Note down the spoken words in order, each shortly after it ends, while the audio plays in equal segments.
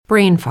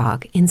brain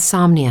fog,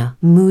 insomnia,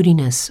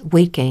 moodiness,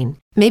 weight gain.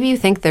 Maybe you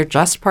think they're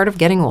just part of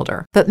getting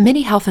older, but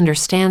MIDI Health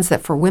understands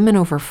that for women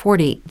over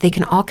 40, they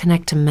can all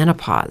connect to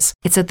menopause.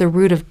 It's at the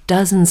root of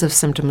dozens of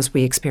symptoms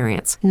we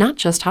experience, not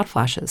just hot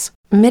flashes.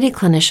 MIDI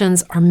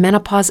clinicians are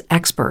menopause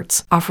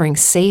experts, offering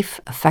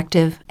safe,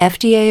 effective,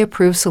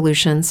 FDA-approved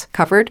solutions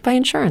covered by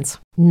insurance.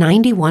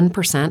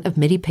 91% of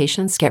MIDI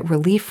patients get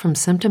relief from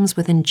symptoms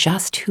within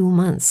just 2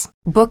 months.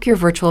 Book your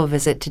virtual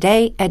visit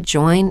today at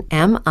joinmidi.com.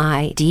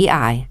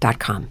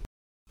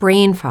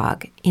 Brain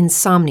fog,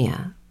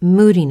 insomnia,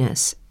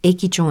 moodiness,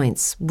 achy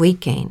joints, weight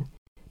gain.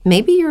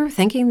 Maybe you're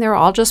thinking they're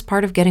all just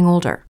part of getting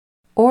older,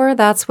 or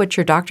that's what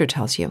your doctor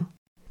tells you.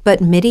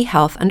 But MIDI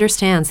Health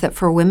understands that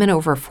for women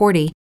over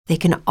 40, they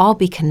can all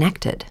be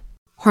connected.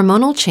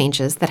 Hormonal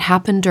changes that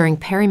happen during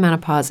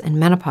perimenopause and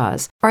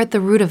menopause are at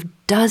the root of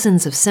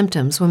dozens of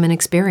symptoms women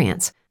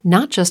experience,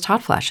 not just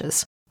hot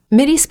flashes.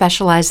 MIDI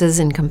specializes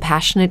in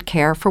compassionate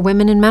care for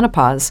women in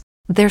menopause.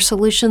 Their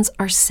solutions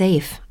are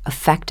safe,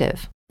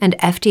 effective, and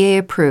FDA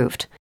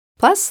approved.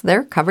 Plus,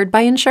 they're covered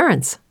by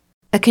insurance.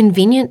 A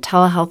convenient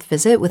telehealth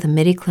visit with a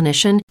MIDI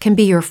clinician can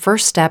be your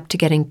first step to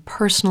getting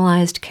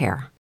personalized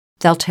care.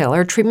 They'll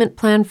tailor a treatment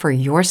plan for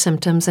your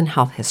symptoms and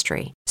health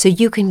history, so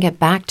you can get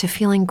back to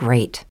feeling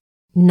great.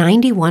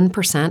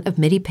 91% of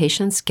MIDI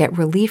patients get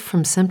relief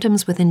from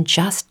symptoms within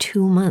just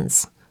 2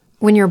 months.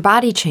 When your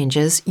body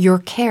changes, your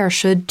care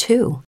should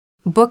too.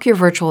 Book your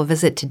virtual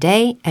visit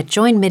today at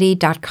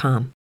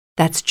joinmidi.com.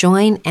 That's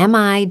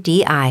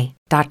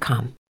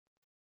joinmidi.com.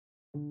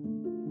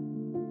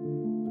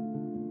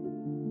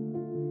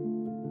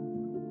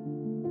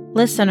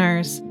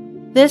 Listeners,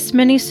 this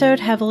minisode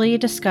heavily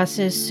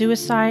discusses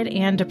suicide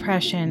and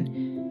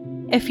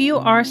depression. If you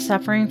are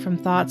suffering from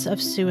thoughts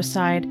of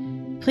suicide,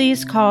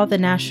 please call the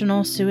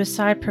National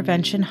Suicide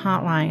Prevention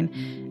Hotline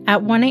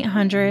at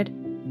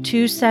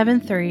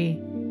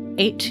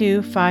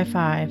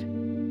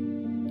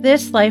 1-800-273-8255.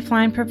 This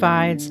lifeline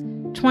provides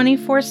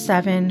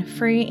 24/7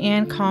 free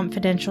and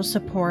confidential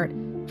support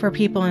for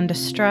people in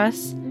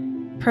distress,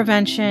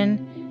 prevention,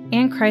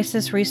 and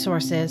crisis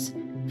resources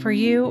for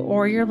you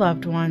or your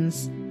loved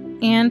ones,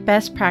 and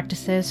best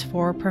practices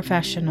for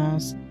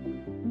professionals.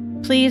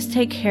 Please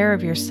take care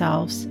of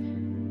yourselves.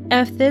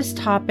 If this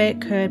topic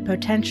could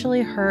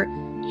potentially hurt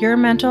your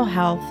mental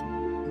health,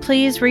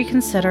 please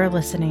reconsider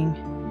listening.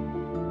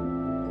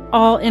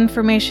 All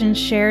information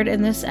shared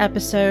in this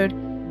episode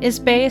is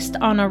based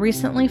on a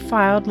recently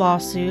filed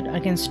lawsuit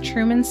against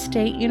Truman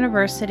State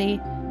University,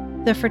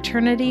 the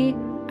fraternity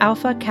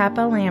Alpha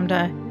Kappa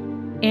Lambda,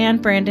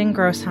 and Brandon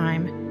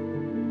Grossheim.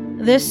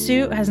 This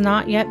suit has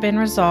not yet been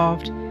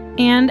resolved,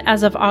 and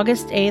as of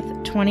August 8,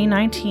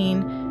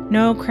 2019,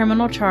 no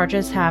criminal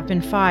charges have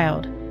been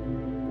filed.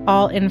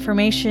 All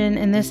information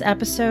in this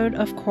episode,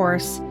 of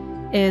course,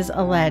 is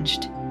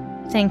alleged.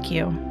 Thank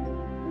you.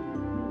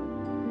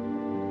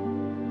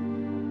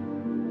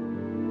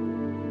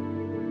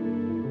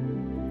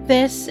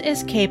 This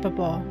is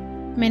Capable,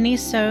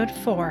 Minisode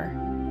 4,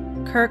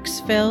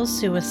 Kirksville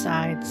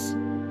Suicides.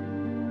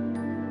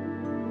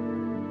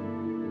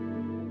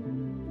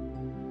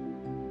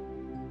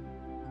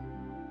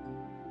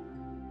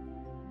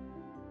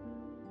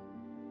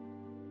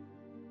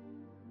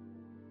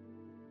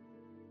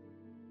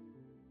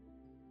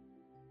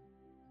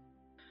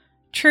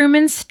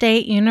 Truman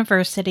State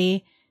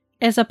University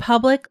is a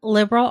public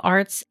liberal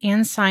arts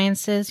and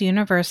sciences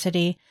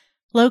university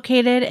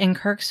located in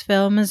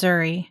Kirksville,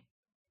 Missouri.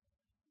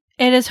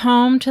 It is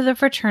home to the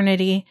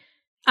fraternity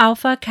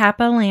Alpha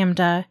Kappa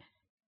Lambda,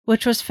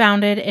 which was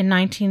founded in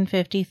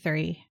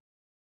 1953.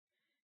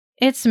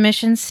 Its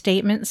mission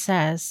statement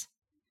says,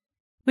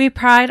 "We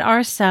pride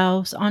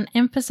ourselves on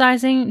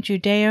emphasizing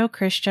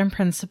Judeo-Christian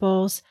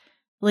principles,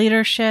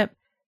 leadership,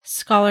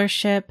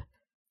 scholarship,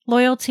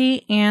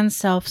 loyalty, and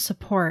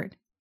self-support.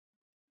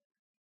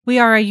 We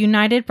are a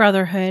united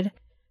brotherhood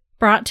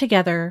brought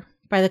together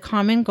by the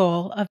common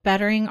goal of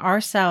bettering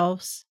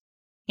ourselves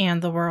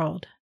and the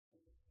world."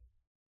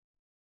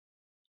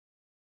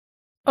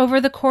 Over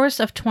the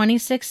course of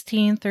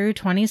 2016 through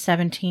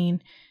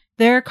 2017,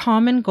 their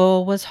common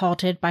goal was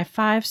halted by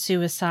 5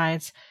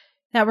 suicides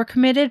that were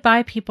committed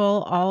by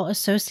people all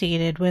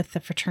associated with the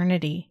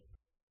fraternity.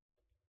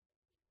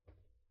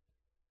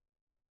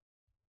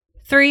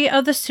 3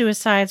 of the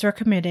suicides were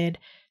committed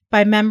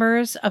by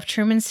members of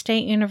Truman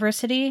State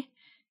University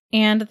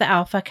and the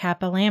Alpha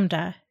Kappa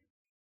Lambda.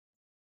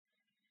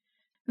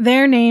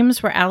 Their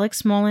names were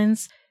Alex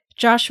Mullins,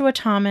 Joshua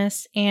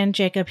Thomas, and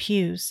Jacob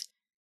Hughes.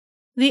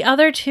 The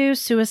other 2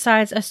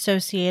 suicides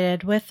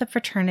associated with the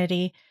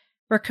fraternity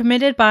were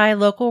committed by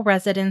local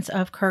residents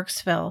of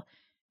Kirksville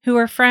who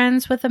were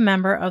friends with a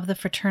member of the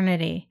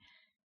fraternity.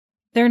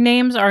 Their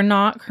names are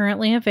not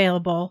currently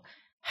available.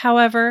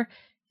 However,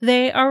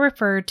 they are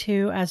referred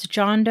to as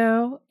John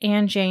Doe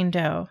and Jane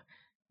Doe,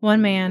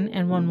 one man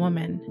and one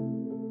woman.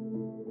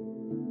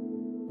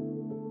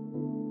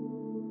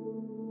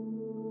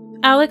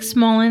 Alex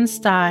Mullins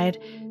died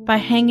by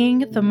hanging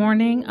the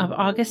morning of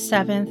August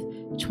 7th,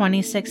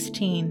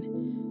 2016.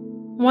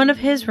 One of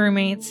his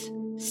roommates,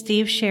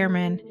 Steve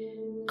Sherman,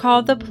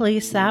 called the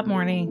police that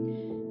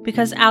morning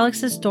because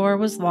Alex's door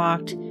was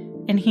locked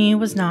and he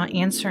was not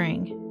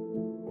answering.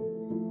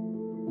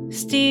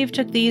 Steve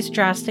took these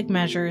drastic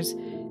measures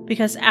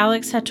because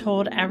Alex had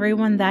told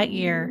everyone that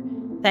year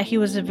that he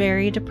was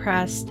very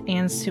depressed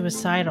and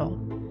suicidal.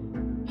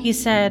 He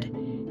said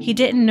he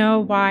didn't know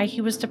why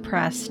he was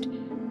depressed,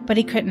 but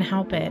he couldn't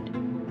help it.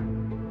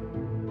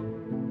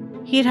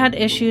 He'd had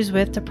issues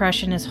with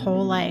depression his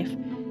whole life,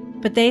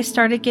 but they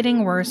started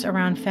getting worse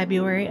around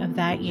February of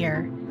that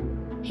year.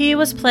 He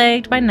was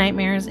plagued by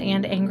nightmares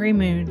and angry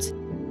moods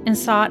and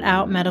sought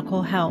out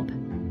medical help.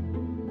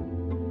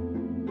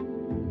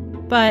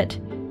 But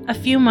a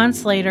few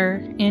months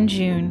later, in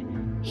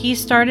June, he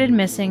started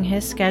missing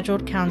his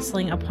scheduled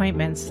counseling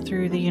appointments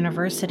through the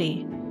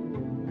university.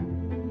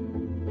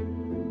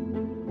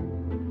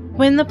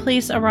 When the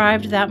police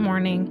arrived that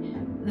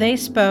morning, they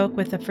spoke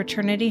with the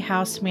fraternity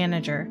house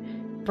manager,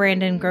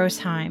 Brandon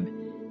Grossheim.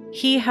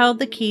 He held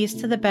the keys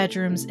to the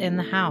bedrooms in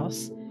the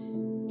house.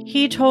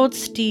 He told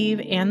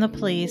Steve and the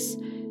police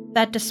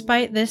that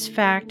despite this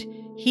fact,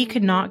 he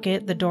could not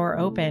get the door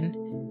open.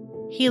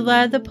 He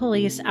led the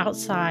police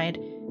outside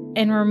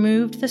and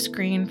removed the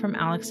screen from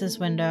Alex's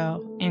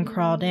window and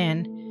crawled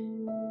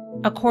in.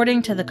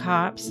 According to the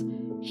cops,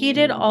 he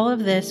did all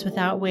of this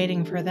without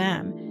waiting for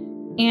them,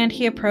 and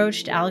he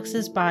approached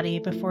Alex's body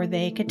before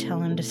they could tell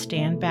him to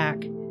stand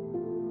back.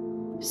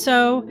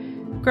 So,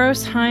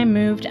 Grossheim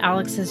moved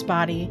Alex's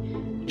body,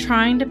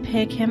 trying to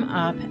pick him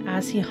up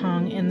as he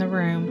hung in the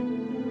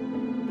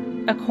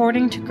room.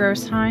 According to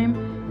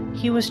Grossheim,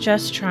 he was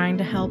just trying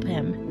to help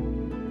him.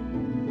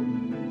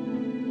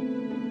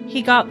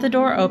 He got the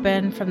door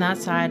open from that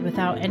side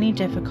without any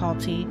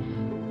difficulty,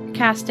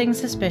 casting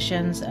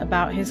suspicions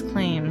about his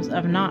claims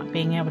of not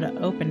being able to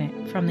open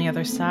it from the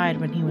other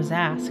side when he was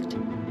asked.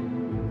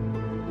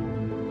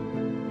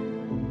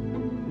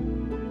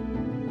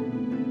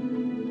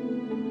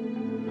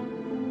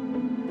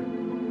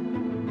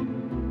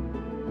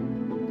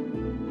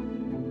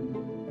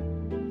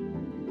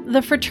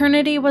 The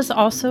fraternity was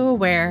also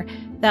aware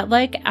that,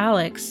 like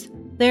Alex,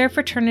 their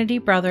fraternity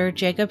brother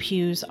Jacob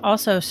Hughes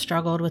also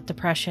struggled with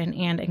depression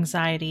and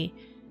anxiety.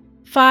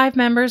 5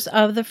 members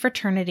of the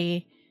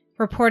fraternity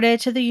reported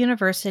to the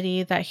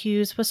university that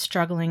Hughes was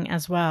struggling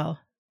as well.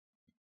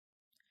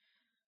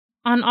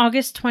 On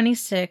August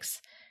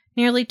 26,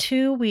 nearly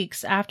 2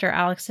 weeks after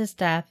Alex's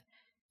death,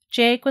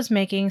 Jake was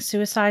making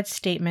suicide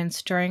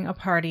statements during a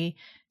party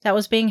that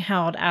was being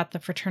held at the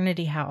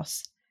fraternity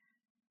house.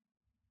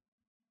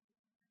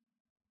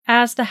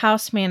 As the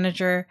house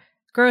manager,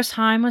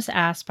 Grossheim was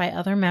asked by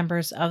other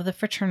members of the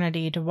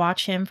fraternity to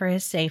watch him for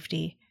his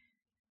safety.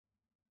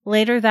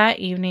 Later that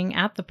evening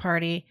at the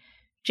party,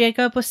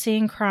 Jacob was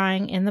seen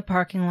crying in the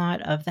parking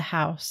lot of the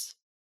house.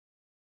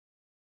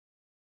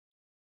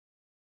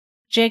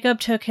 Jacob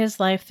took his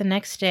life the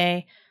next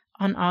day,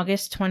 on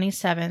August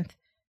 27th,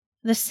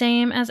 the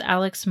same as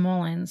Alex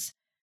Mullins,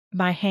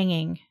 by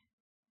hanging.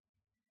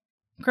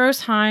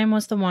 Grossheim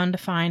was the one to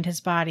find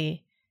his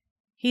body.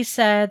 He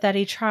said that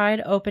he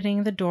tried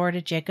opening the door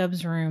to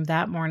Jacob's room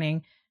that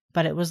morning,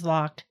 but it was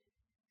locked,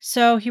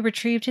 so he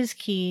retrieved his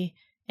key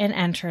and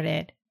entered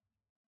it.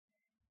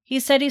 He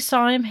said he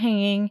saw him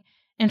hanging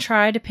and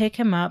tried to pick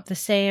him up the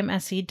same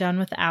as he'd done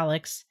with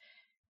Alex,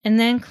 and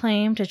then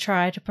claimed to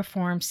try to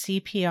perform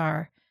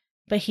CPR,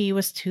 but he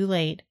was too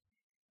late.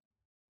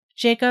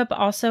 Jacob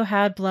also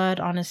had blood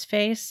on his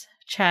face,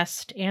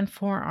 chest, and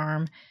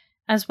forearm,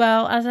 as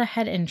well as a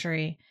head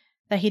injury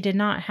that he did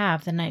not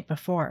have the night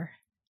before.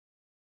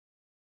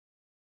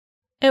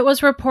 It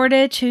was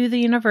reported to the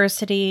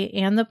university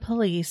and the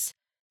police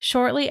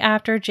shortly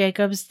after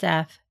Jacob's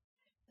death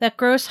that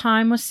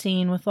Grossheim was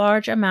seen with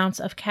large amounts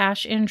of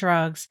cash and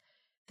drugs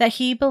that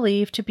he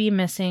believed to be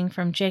missing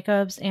from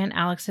Jacob's and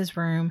Alex's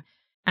room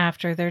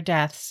after their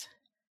deaths.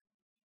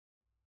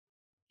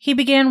 He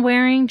began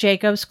wearing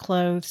Jacob's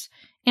clothes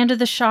and, to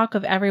the shock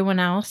of everyone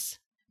else,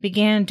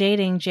 began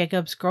dating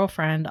Jacob's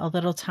girlfriend a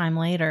little time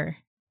later.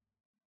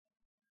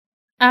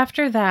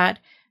 After that,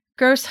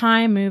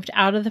 Grossheim moved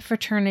out of the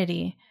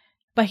fraternity,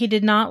 but he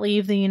did not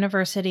leave the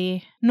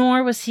university,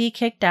 nor was he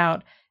kicked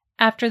out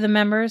after the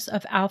members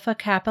of Alpha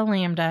Kappa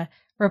Lambda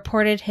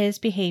reported his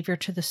behavior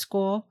to the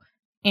school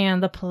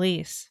and the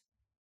police.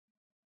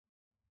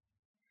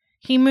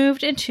 He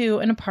moved into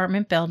an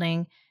apartment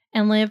building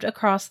and lived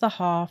across the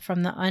hall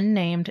from the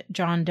unnamed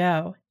John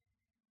Doe.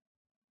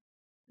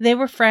 They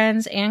were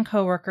friends and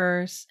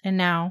coworkers, and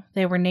now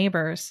they were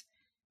neighbors.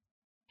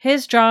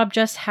 His job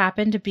just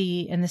happened to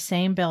be in the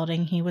same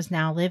building he was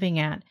now living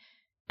at,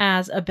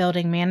 as a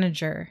building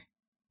manager.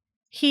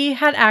 He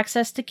had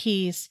access to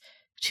keys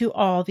to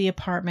all the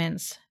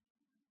apartments.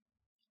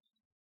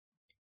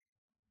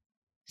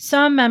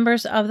 Some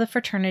members of the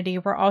fraternity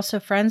were also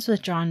friends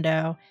with John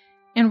Doe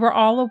and were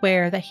all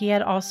aware that he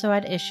had also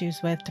had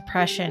issues with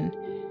depression.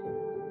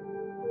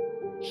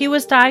 He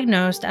was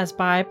diagnosed as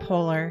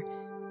bipolar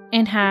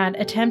and had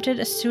attempted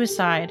a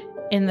suicide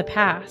in the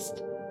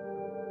past,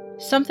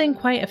 something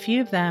quite a few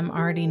of them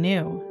already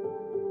knew.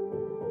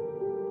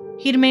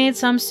 He'd made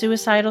some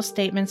suicidal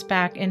statements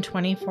back in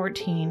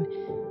 2014.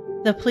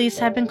 The police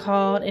had been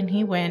called and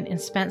he went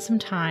and spent some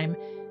time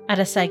at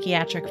a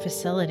psychiatric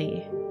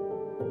facility.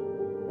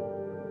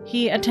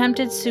 He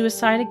attempted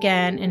suicide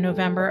again in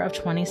November of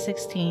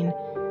 2016,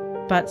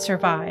 but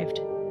survived.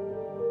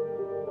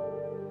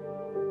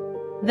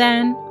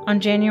 Then,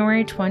 on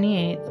January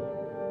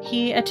 28th,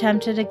 he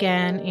attempted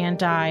again and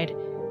died,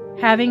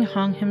 having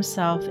hung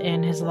himself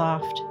in his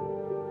loft.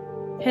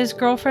 His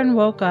girlfriend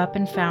woke up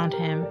and found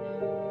him.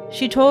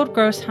 She told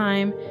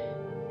Grossheim,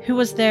 who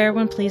was there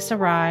when police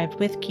arrived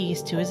with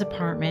keys to his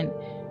apartment,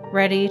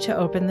 ready to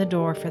open the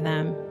door for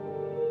them.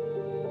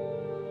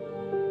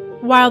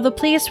 While the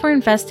police were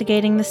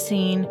investigating the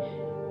scene,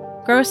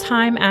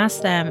 Grossheim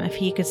asked them if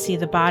he could see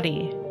the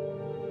body.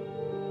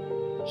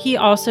 He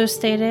also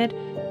stated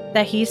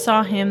that he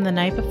saw him the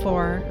night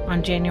before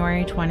on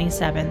January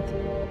 27th.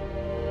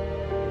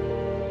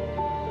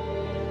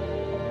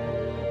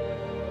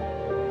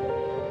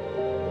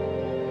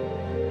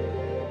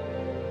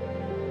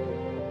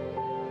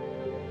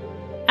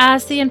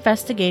 As the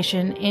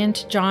investigation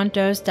into John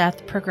Doe's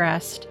death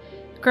progressed,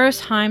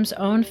 Grossheim's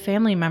own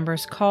family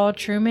members called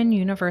Truman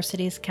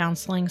University's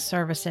counseling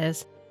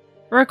services,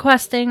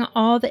 requesting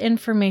all the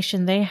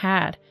information they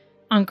had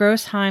on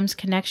Grossheim's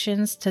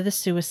connections to the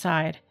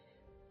suicide,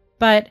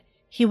 but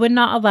he would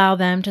not allow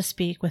them to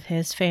speak with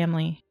his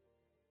family.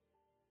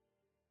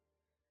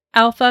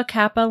 Alpha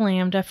Kappa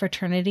Lambda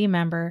fraternity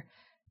member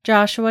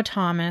Joshua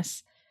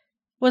Thomas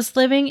was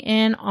living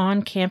in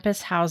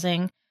on-campus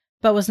housing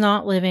but was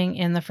not living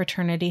in the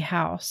fraternity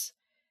house.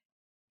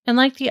 And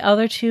like the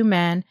other two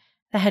men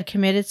that had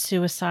committed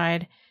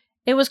suicide,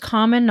 it was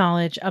common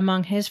knowledge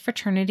among his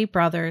fraternity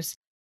brothers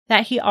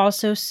that he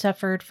also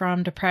suffered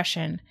from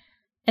depression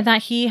and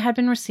that he had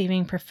been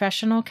receiving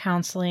professional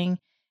counseling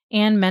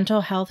and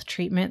mental health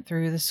treatment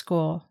through the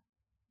school.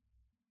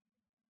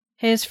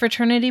 His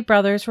fraternity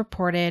brothers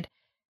reported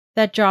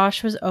that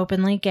Josh was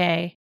openly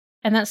gay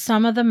and that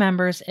some of the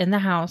members in the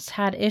house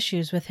had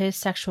issues with his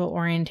sexual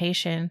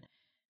orientation,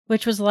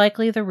 which was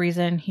likely the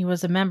reason he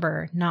was a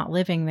member not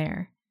living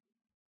there.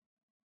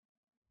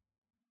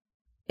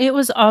 It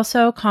was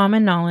also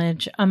common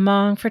knowledge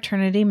among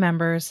fraternity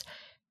members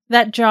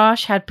that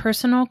Josh had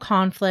personal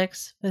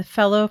conflicts with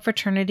fellow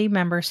fraternity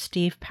member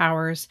Steve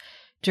Powers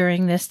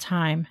during this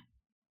time.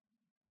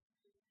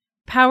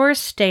 Powers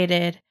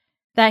stated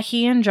that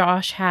he and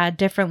Josh had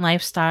different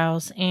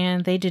lifestyles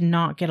and they did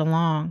not get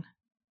along.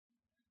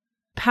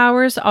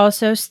 Powers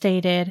also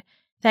stated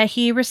that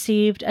he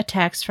received a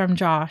text from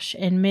Josh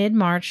in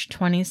mid-March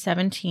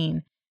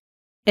 2017.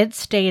 It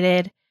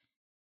stated,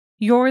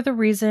 "You're the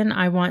reason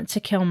I want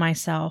to kill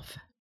myself."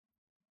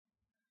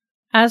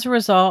 As a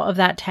result of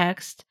that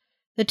text,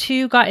 the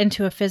two got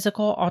into a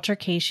physical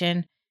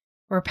altercation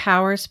where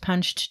Powers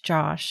punched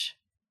Josh.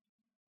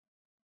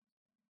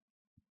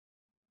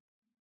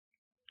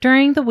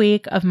 During the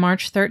week of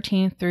March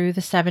 13th through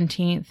the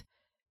 17th,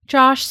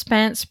 Josh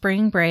spent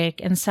spring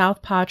break in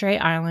South Padre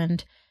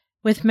Island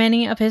with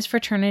many of his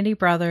fraternity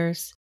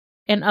brothers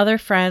and other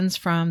friends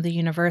from the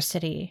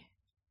university.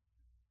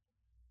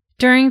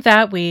 During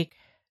that week,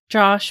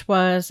 Josh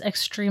was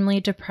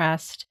extremely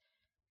depressed,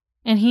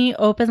 and he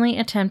openly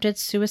attempted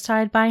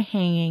suicide by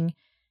hanging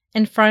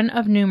in front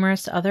of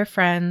numerous other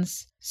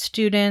friends,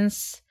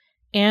 students,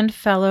 and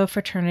fellow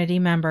fraternity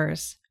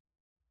members.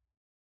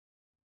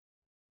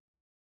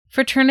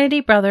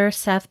 Fraternity brother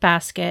Seth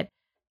Baskett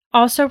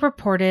also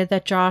reported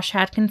that Josh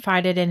had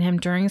confided in him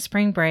during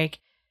spring break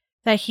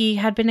that he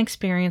had been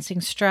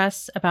experiencing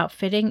stress about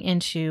fitting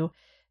into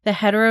the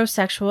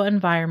heterosexual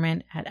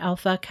environment at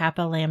Alpha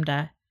Kappa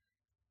Lambda.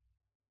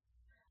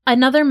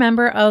 Another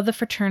member of the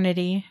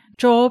fraternity,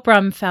 Joel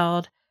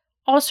Brumfeld,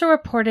 also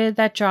reported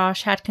that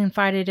Josh had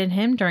confided in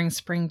him during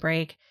spring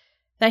break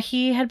that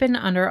he had been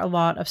under a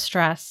lot of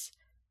stress.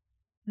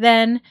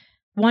 Then,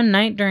 one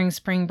night during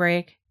spring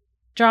break,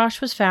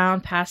 Josh was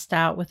found passed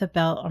out with a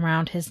belt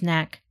around his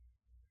neck.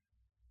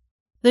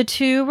 The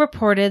two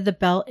reported the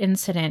belt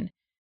incident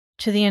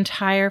to the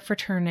entire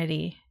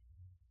fraternity.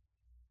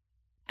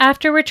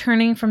 After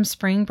returning from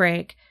spring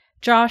break,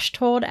 Josh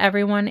told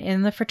everyone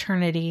in the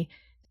fraternity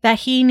that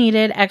he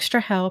needed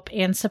extra help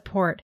and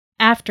support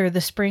after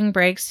the spring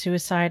break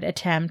suicide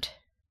attempt.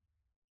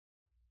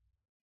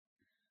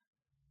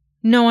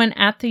 No one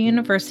at the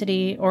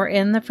university or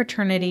in the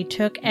fraternity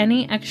took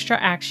any extra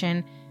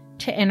action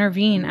to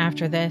intervene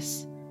after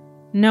this.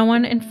 No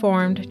one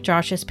informed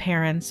Josh's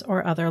parents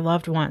or other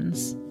loved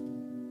ones.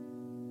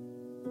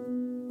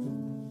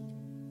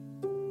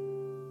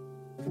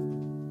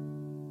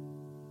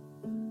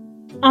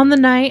 On the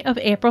night of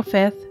April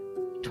 5th,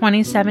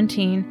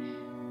 2017,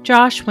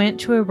 Josh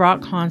went to a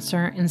rock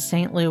concert in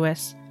St.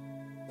 Louis.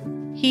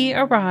 He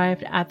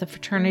arrived at the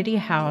fraternity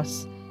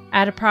house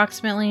at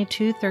approximately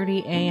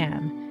 2:30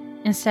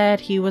 a.m. and said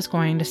he was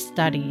going to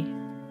study.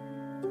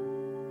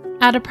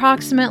 At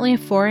approximately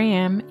 4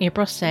 a.m.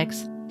 April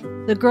 6th,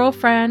 the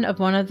girlfriend of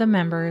one of the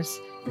members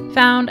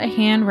found a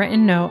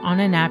handwritten note on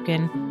a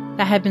napkin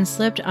that had been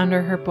slipped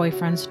under her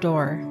boyfriend's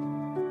door.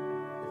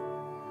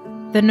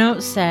 The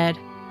note said,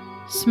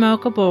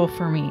 "Smoke a bowl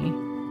for me,"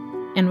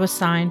 and was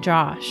signed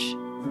Josh.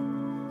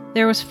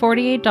 There was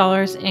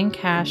 $48 in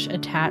cash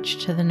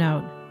attached to the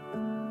note.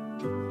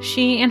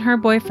 She and her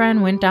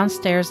boyfriend went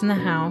downstairs in the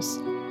house,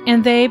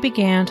 and they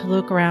began to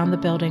look around the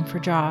building for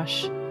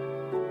Josh.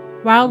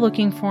 While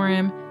looking for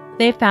him,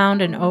 they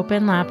found an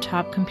open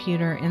laptop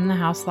computer in the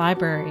house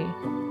library.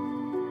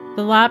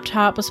 The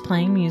laptop was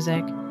playing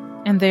music,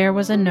 and there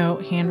was a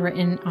note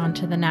handwritten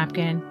onto the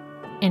napkin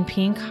in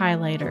pink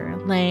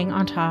highlighter laying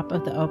on top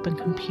of the open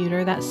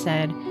computer that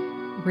said,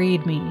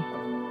 "Read me."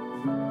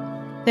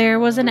 There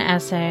was an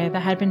essay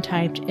that had been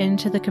typed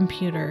into the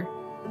computer.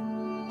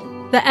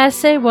 The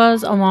essay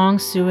was a long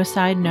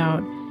suicide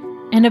note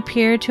and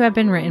appeared to have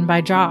been written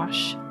by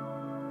Josh.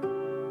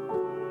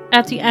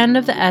 At the end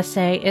of the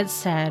essay, it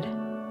said,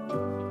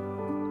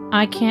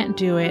 "I can't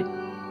do it.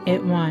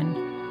 It won."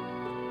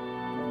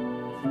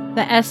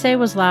 The essay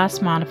was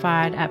last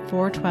modified at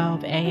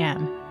 4:12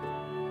 a.m.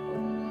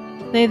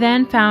 They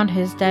then found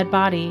his dead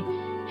body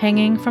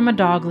hanging from a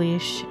dog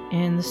leash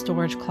in the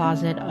storage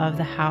closet of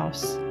the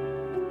house.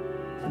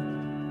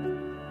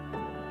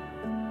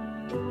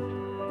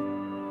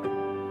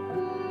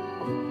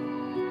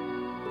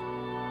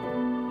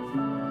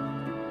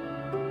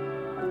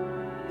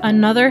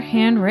 Another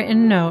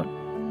handwritten note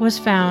was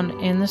found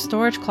in the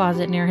storage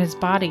closet near his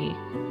body,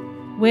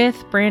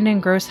 with Brandon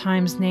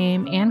Grossheim's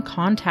name and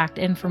contact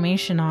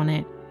information on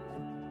it.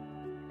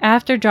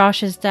 After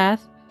Josh's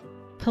death,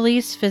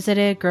 police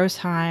visited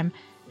Grossheim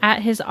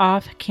at his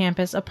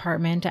off-campus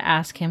apartment to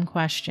ask him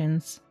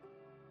questions.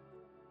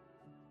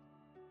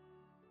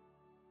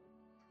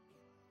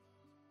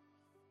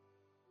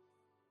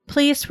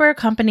 Police were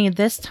accompanied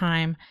this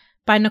time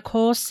by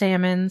Nicole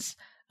Sammons,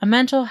 a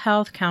mental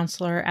health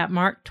counselor at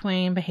Mark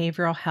Twain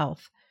Behavioral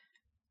Health.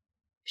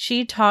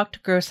 She talked to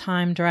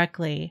Grossheim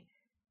directly.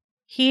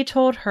 He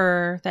told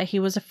her that he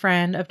was a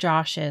friend of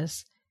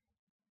Josh's.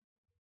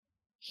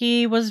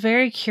 He was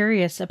very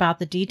curious about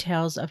the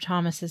details of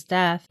Thomas's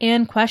death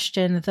and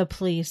questioned the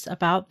police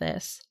about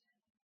this.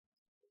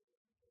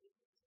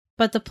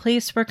 But the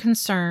police were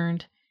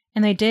concerned,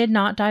 and they did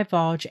not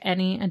divulge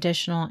any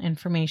additional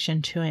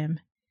information to him.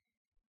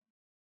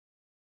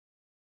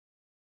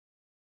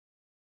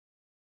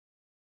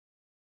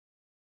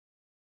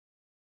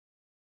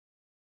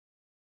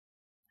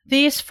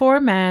 These 4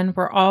 men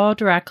were all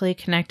directly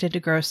connected to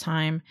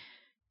Grossheim.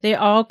 They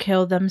all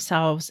killed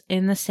themselves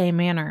in the same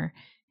manner,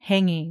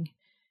 hanging,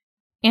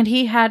 and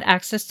he had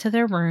access to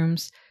their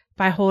rooms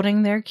by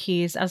holding their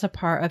keys as a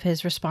part of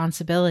his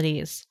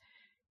responsibilities,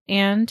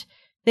 and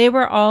they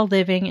were all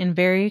living in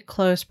very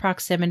close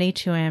proximity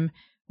to him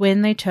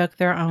when they took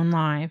their own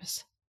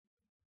lives.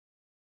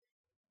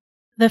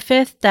 The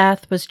 5th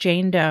death was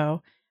Jane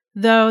Doe.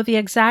 Though the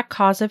exact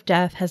cause of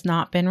death has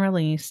not been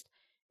released,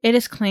 it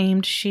is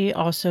claimed she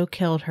also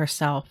killed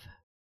herself.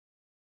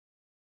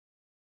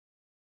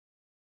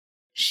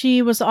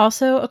 She was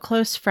also a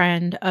close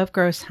friend of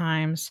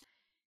Grossheim's,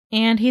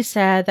 and he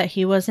said that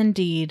he was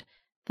indeed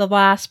the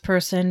last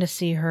person to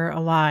see her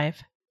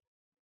alive.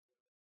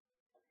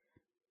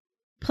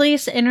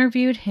 Police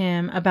interviewed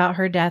him about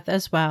her death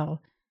as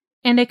well,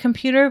 and a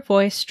computer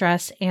voice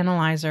stress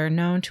analyzer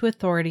known to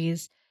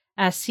authorities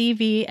as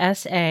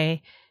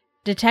CVSA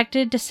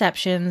detected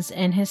deceptions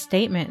in his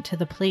statement to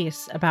the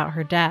police about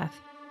her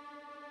death.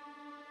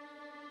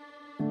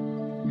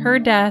 Her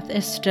death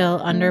is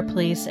still under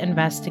police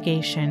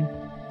investigation.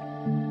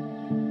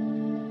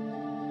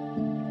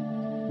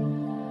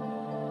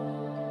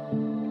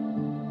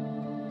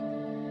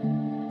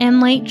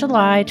 In late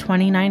July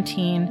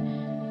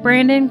 2019,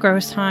 Brandon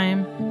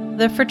Grossheim,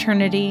 the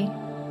fraternity,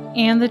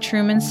 and the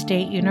Truman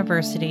State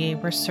University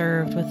were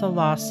served with a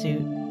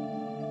lawsuit.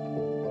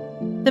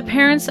 The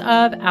parents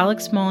of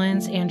Alex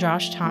Mullins and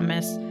Josh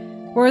Thomas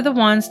were the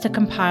ones to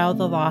compile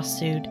the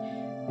lawsuit,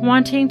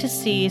 wanting to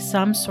see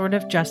some sort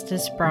of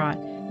justice brought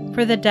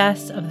for the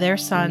deaths of their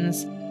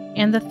sons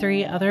and the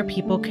 3 other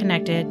people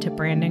connected to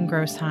Brandon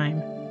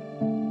Grossheim.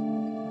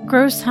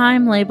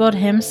 Grossheim labeled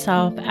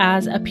himself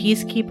as a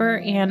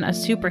peacekeeper and a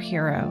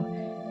superhero.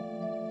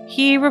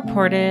 He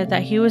reported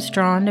that he was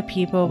drawn to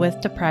people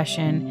with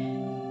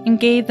depression and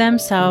gave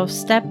themselves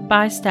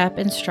step-by-step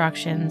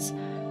instructions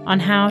on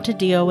how to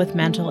deal with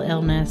mental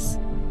illness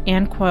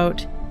and,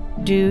 quote,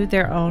 do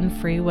their own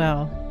free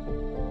will.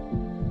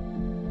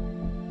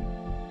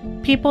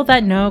 People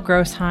that know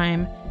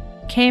Grossheim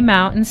came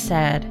out and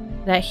said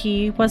that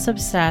he was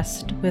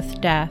obsessed with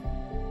death.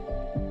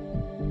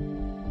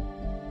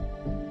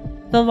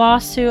 The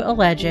lawsuit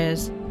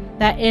alleges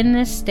that in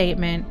this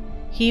statement,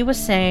 he was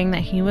saying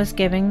that he was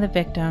giving the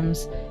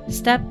victims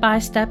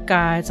step-by-step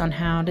guides on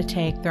how to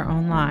take their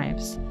own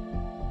lives.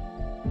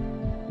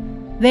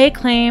 They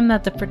claim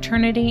that the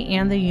fraternity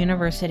and the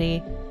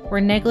university were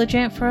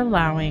negligent for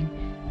allowing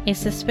a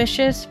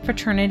suspicious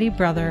fraternity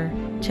brother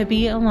to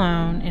be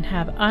alone and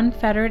have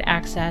unfettered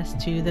access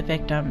to the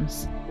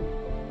victims.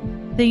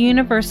 The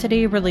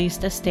university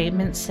released a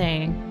statement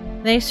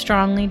saying they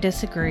strongly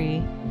disagree,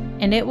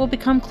 and it will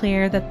become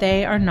clear that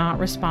they are not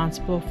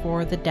responsible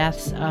for the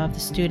deaths of the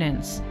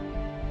students.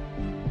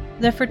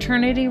 The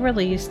fraternity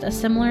released a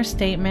similar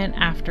statement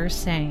after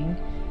saying,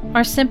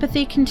 "Our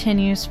sympathy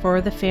continues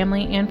for the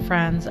family and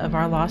friends of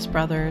our lost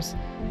brothers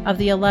of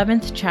the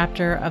 11th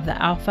chapter of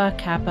the Alpha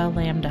Kappa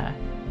Lambda."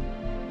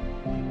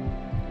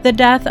 The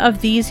death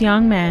of these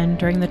young men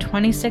during the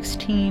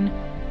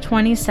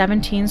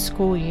 2016-2017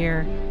 school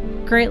year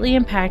greatly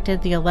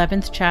impacted the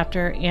 11th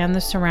chapter and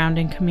the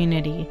surrounding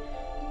community.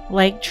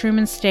 Like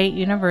Truman State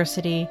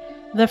University,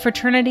 the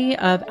fraternity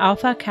of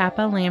Alpha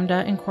Kappa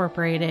Lambda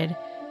Incorporated,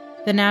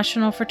 the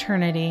national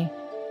fraternity,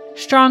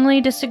 strongly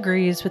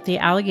disagrees with the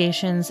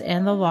allegations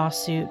in the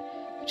lawsuit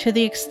to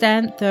the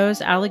extent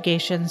those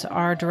allegations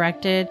are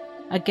directed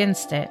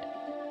against it,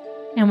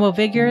 and will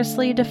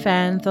vigorously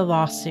defend the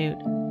lawsuit.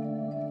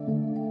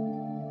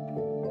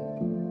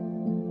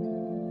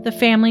 The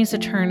family's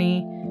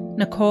attorney,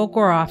 Nicole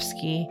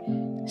Gorofsky,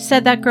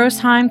 said that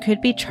Grossheim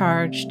could be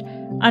charged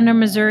under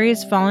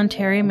Missouri's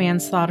voluntary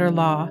manslaughter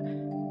law,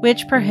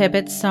 which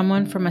prohibits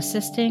someone from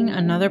assisting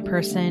another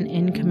person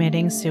in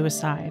committing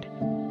suicide.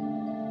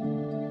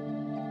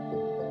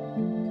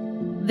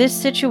 "This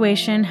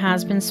situation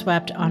has been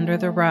swept under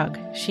the rug,"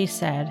 she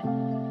said.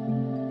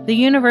 The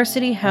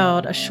university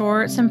held a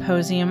short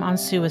symposium on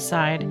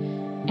suicide,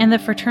 and the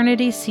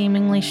fraternity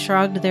seemingly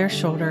shrugged their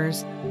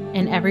shoulders,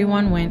 and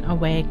everyone went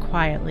away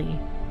quietly.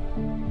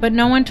 But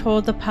no one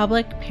told the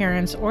public,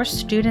 parents, or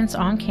students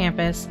on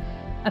campus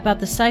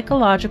about the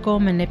psychological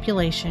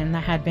manipulation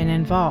that had been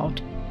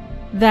involved,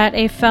 that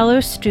a fellow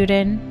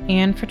student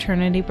and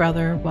fraternity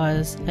brother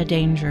was a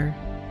danger.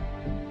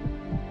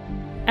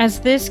 As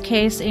this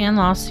case and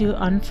lawsuit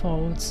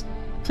unfolds,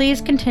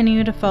 please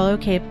continue to follow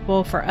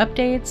Capable for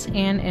updates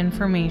and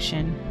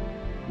information.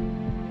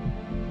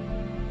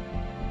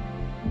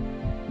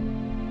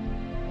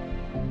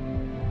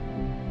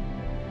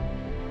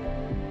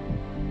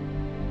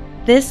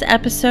 This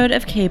episode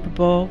of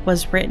Capable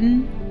was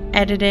written,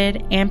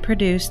 edited, and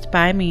produced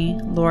by me,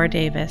 Laura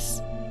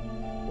Davis.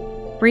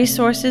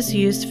 Resources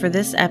used for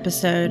this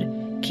episode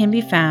can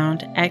be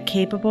found at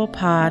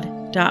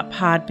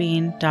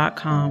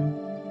capablepod.podbean.com.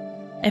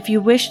 If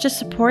you wish to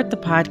support the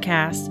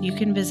podcast, you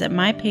can visit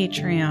my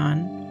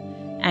Patreon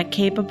at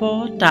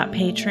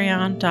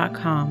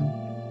capable.patreon.com.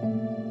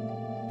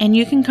 And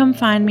you can come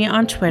find me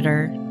on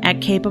Twitter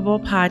at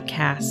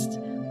capablepodcast,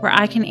 where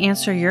I can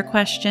answer your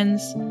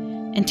questions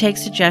and take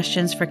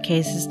suggestions for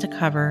cases to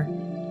cover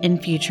in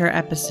future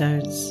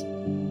episodes.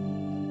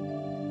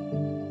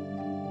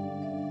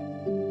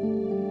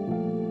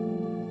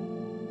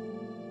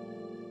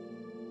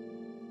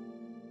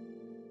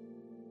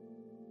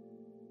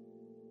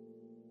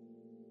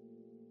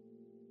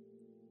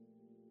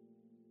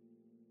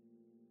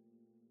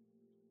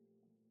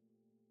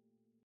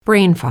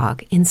 Brain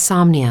fog,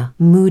 insomnia,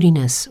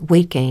 moodiness,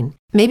 weight gain.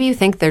 Maybe you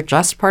think they're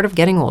just part of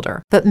getting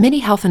older, but MIDI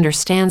Health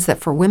understands that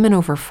for women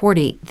over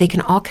 40, they can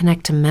all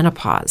connect to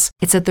menopause.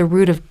 It's at the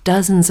root of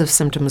dozens of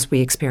symptoms we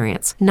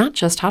experience, not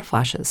just hot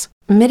flashes.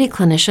 MIDI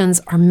clinicians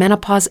are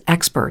menopause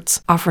experts,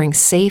 offering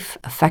safe,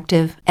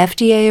 effective,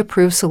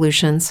 FDA-approved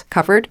solutions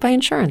covered by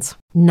insurance.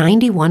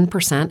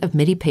 91% of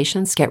MIDI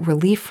patients get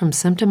relief from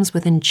symptoms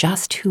within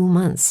just 2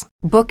 months.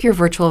 Book your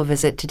virtual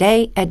visit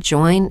today at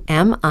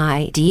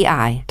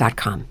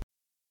joinmidi.com.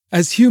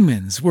 As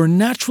humans, we're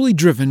naturally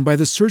driven by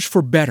the search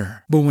for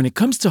better. But when it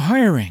comes to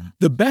hiring,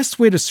 the best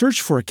way to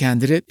search for a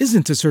candidate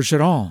isn't to search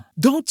at all.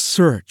 Don't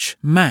search,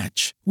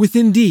 match with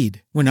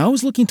Indeed. When I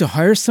was looking to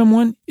hire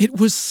someone, it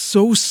was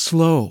so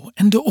slow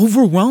and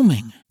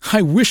overwhelming.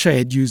 I wish I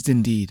had used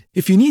Indeed.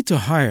 If you need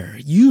to hire,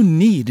 you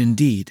need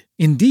Indeed.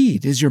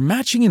 Indeed is your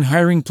matching and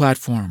hiring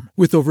platform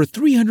with over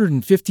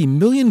 350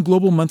 million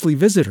global monthly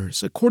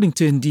visitors, according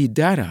to Indeed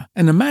data,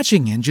 and a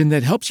matching engine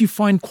that helps you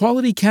find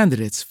quality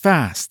candidates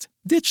fast.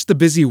 Ditch the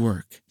busy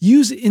work.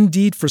 Use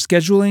Indeed for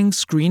scheduling,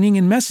 screening,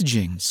 and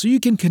messaging so you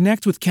can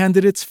connect with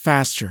candidates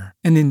faster.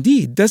 And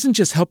Indeed doesn't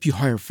just help you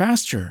hire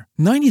faster.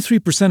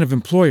 93% of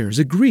employers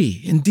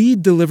agree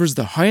Indeed delivers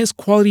the highest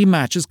quality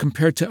matches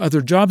compared to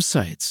other job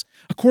sites,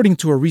 according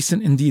to a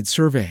recent Indeed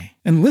survey.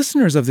 And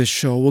listeners of this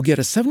show will get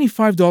a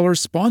 $75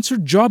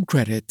 sponsored job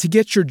credit to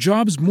get your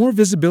jobs more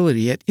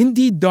visibility at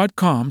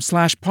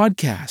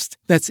Indeed.com/podcast.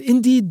 That's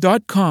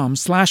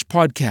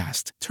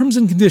Indeed.com/podcast. Terms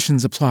and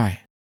conditions apply.